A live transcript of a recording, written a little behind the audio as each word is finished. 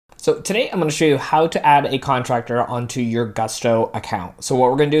So today I'm going to show you how to add a contractor onto your Gusto account. So what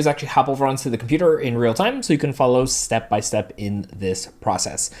we're going to do is actually hop over onto the computer in real time so you can follow step by step in this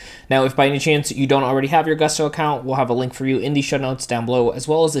process. Now, if by any chance you don't already have your Gusto account, we'll have a link for you in the show notes down below, as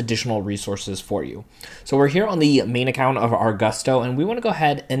well as additional resources for you. So we're here on the main account of our Gusto, and we want to go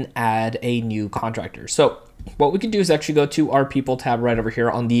ahead and add a new contractor. So what we can do is actually go to our People tab right over here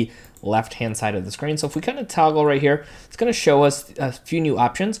on the left-hand side of the screen. So if we kind of toggle right here, it's going to show us a few new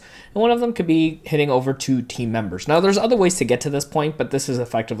options. And one of them could be hitting over to team members. Now, there's other ways to get to this point, but this is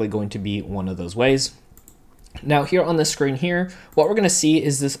effectively going to be one of those ways. Now here on the screen here, what we're going to see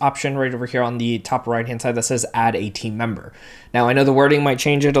is this option right over here on the top right-hand side that says add a team member. Now I know the wording might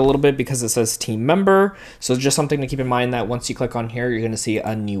change it a little bit because it says team member. So just something to keep in mind that once you click on here, you're going to see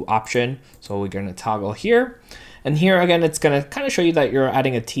a new option. So we're going to toggle here. And here again, it's going to kind of show you that you're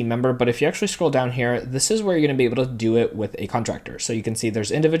adding a team member, but if you actually scroll down here, this is where you're going to be able to do it with a contractor. So you can see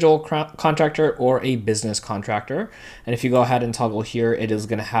there's individual contractor or a business contractor. And if you go ahead and toggle here, it is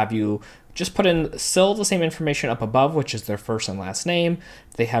going to have you just put in still the same information up above, which is their first and last name,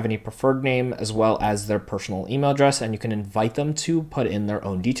 if they have any preferred name, as well as their personal email address, and you can invite them to put in their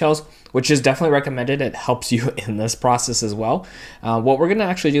own details, which is definitely recommended. It helps you in this process as well. What we're gonna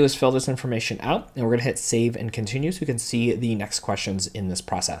actually do is fill this information out, and we're gonna hit save and continue so you can see the next questions in this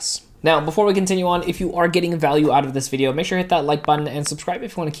process. Now, before we continue on, if you are getting value out of this video, make sure to hit that like button and subscribe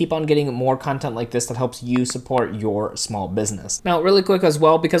if you want to keep on getting more content like this that helps you support your small business. Now, really quick as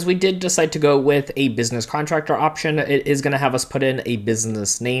well, because we did decide to go with a business contractor option, it is going to have us put in a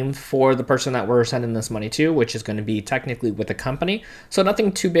business name for the person that we're sending this money to, which is going to be technically with a company. So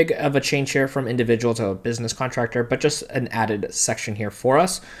nothing too big of a change here from individual to a business contractor, but just an added section here for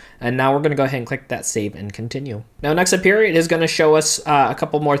us. And now we're going to go ahead and click that save and continue. Now, next up here, it is going to show us a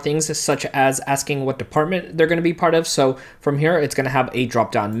couple more things, such as asking what department they're going to be part of. So from here, it's going to have a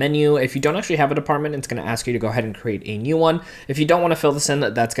drop-down menu. If you don't actually have a department, it's going to ask you to go ahead and create a new one. If you don't want to fill this in,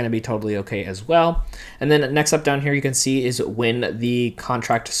 that's going to be totally okay as well. And then next up down here, you can see is when the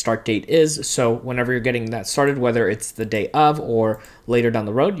contract start date is. So whenever you're getting that started, whether it's the day of or later down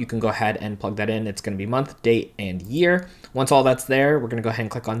the road, you can go ahead and plug that in. It's going to be month, date, and year. Once all that's there, we're going to go ahead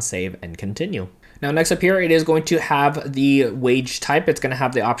and click on save and continue. Now, next up here, it is going to have the wage type. It's going to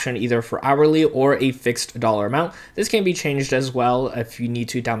have the option either for hourly or a fixed dollar amount. This can be changed as well if you need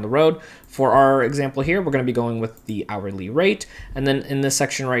to down the road. For our example here, we're going to be going with the hourly rate. And then in this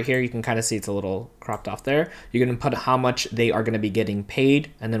section right here, you can kind of see it's a little cropped off there. You're going to put how much they are going to be getting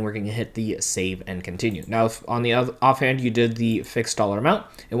paid, and then we're going to hit the save and continue. Now, if on the offhand you did the fixed dollar amount,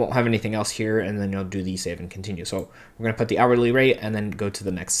 it won't have anything else here, and then you'll do the save and continue. So we're going to put the hourly rate and then go to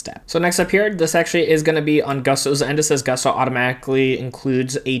the next step. So next up here, this actually is going to be on Gusto's end. It says Gusto automatically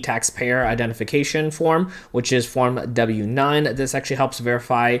includes a taxpayer identification form, which is form W-9. This actually helps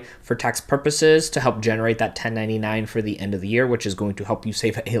verify for tax purposes to help generate that 1099 for the end of the year, which is going to help you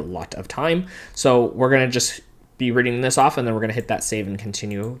save a lot of time. So we're going to just be reading this off, and then we're going to hit that save and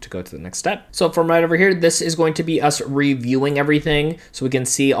continue to go to the next step. So from right over here, this is going to be us reviewing everything so we can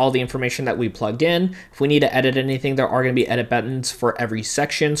see all the information that we plugged in. If we need to edit anything, there are going to be edit buttons for every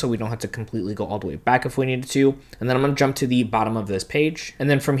section, so we don't have to completely go all the way back if we needed to. And then I'm going to jump to the bottom of this page. And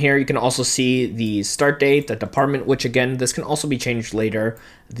then from here, you can also see the start date, the department, which again, this can also be changed later,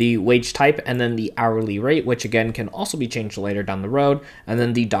 the wage type, and then the hourly rate, which again can also be changed later down the road, and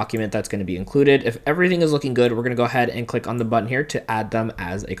then the document that's going to be included. If everything is looking good, we're going to go ahead and click on the button here to add them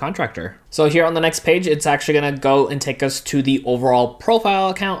as a contractor. So here on the next page, it's actually going to go and take us to the overall profile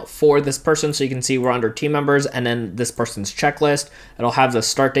account for this person. So you can see we're under team members and then this person's checklist. It'll have the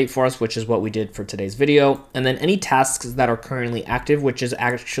start date for us, which is what we did for today's video. And then any tasks that are currently active, which is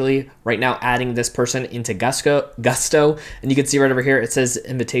actually right now adding this person into Gusto. And you can see right over here, it says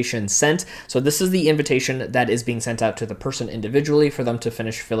invitation sent. So this is the invitation that is being sent out to the person individually for them to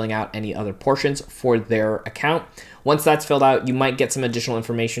finish filling out any other portions for their account. Once that's filled out, you might get some additional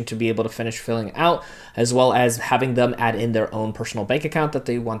information to be able to finish filling out, as well as having them add in their own personal bank account that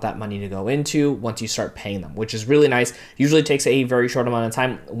they want that money to go into once you start paying them, which is really nice. Usually takes a very short amount of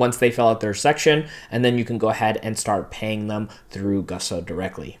time once they fill out their section, and then you can go ahead and start paying them through Gusto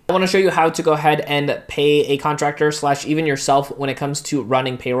directly. I want to show you how to go ahead and pay a contractor / even yourself when it comes to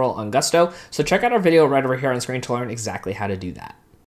running payroll on Gusto. So check out our video right over here on screen to learn exactly how to do that.